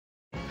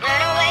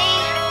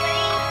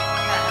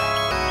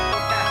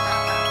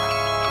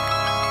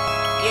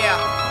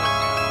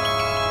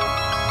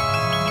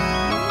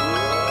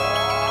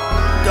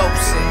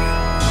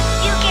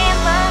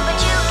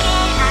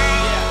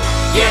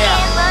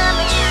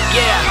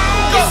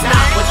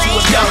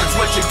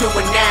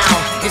doing now.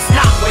 It's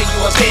not where you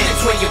have been,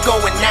 it's where you're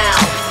going now.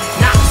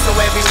 Not so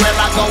everywhere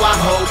I go, I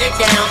hold it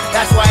down.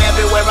 That's why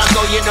everywhere I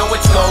go, you know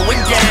it's going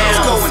down.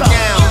 It's going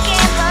down. You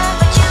can't run,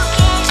 but you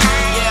can't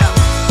hide. Yeah.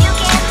 You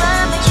can't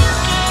run, but you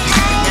can't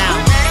hide. Now,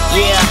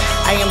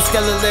 yeah, I am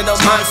still a little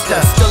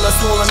monster. Still a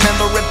swollen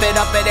member, rip it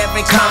up at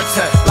every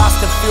concert. Lost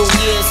a few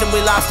years and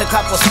we lost a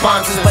couple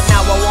sponsors, but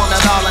now I want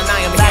it all and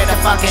I am here to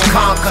fucking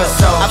conquer.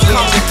 So I've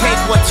come to take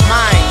what's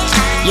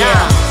mine.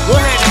 Yeah,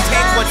 we're here to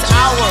take what's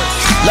ours.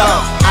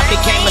 Look, I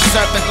became a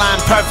serpent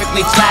lying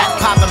perfectly flat,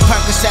 popping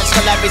Percocets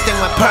till everything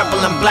went purple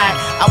and black.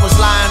 I was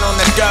lying on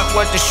the dirt,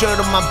 worth the shirt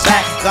on my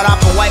back. Got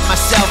up and wiped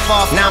myself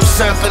off, now I'm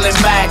circling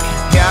back.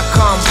 Here I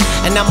come,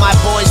 and now my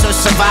boys are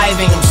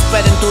surviving. I'm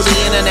spreading through the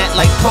internet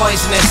like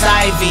poisonous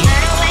ivy,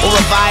 or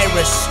a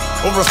virus,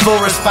 or a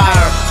forest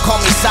fire. Call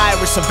me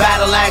Cyrus, a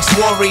battle axe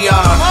warrior.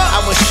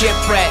 I was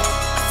shipwrecked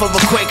for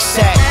a quick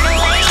set.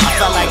 I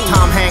felt like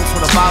Tom Hanks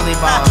with a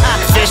volleyball.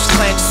 Fish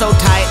clenched so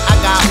tight, I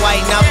got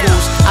white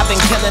knuckles. I've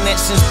been killing it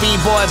since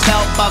B-boy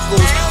belt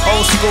buckles.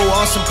 Old school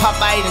on some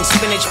Popeye and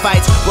spinach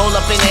fights. Roll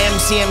up in an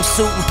MCM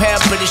suit and pair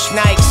of British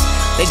Nikes.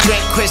 They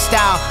drink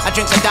Cristal, I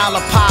drink $1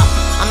 pop.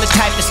 I'm the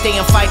type to stay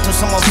and fight till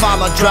someone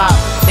fall or drop.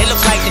 They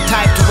look like the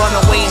type to run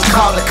away and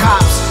call the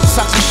cops.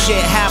 Sucker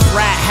shit, half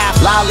rat, half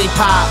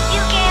lollipop.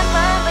 You can't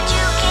run, but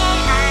you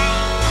can't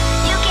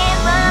hide. You can't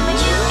run, but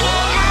you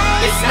can't hide.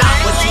 It's not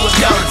what you have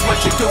done, it's what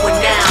you're doing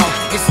now.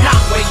 It's not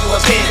where you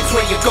have been, it's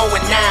where you're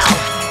going now.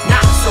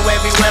 Not so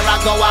everywhere I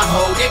go, I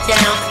hold it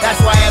down.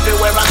 That's why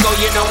everywhere I go,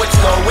 you know it's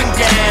going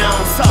down.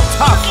 So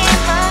tough. You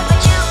can't run,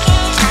 but you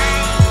can't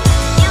hide.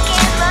 You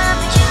can't run,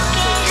 but you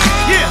can't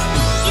hide. Yeah.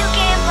 You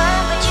can't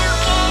run, but you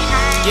can't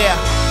hide. Yeah.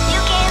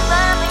 You can't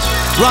run, but you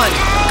can't Run.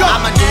 hide.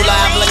 I'm a doula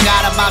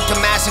obligata about to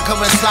massacre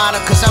and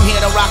slaughter, cause I'm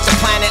here to rock the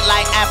planet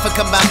like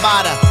Africa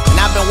Bambaataa. And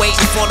I've been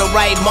waiting for the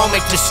right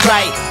moment to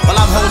strike, while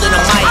I'm holding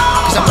a mic,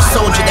 cause I'm a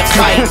soldier that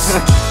fights.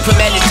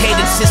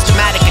 Premeditated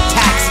systematic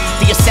attacks,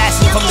 the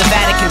assassin from the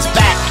Vatican's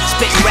back,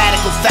 spitting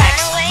radical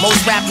facts.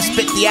 Most rappers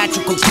spit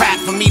theatrical crap.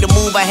 For me to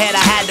move ahead,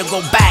 I had to go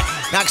back.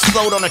 Now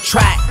explode on a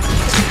track.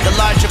 The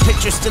larger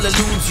picture still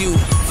eludes you.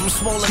 From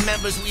smaller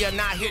members, we are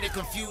not here to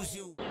confuse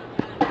you.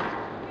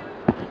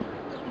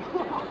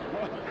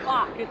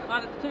 Fuck, it's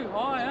too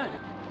high, eh?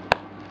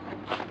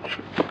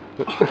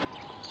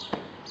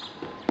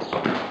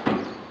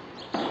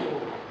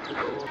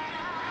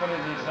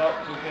 Putting these up,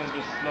 we can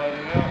just slide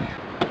them out.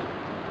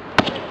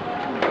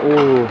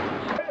 Oh.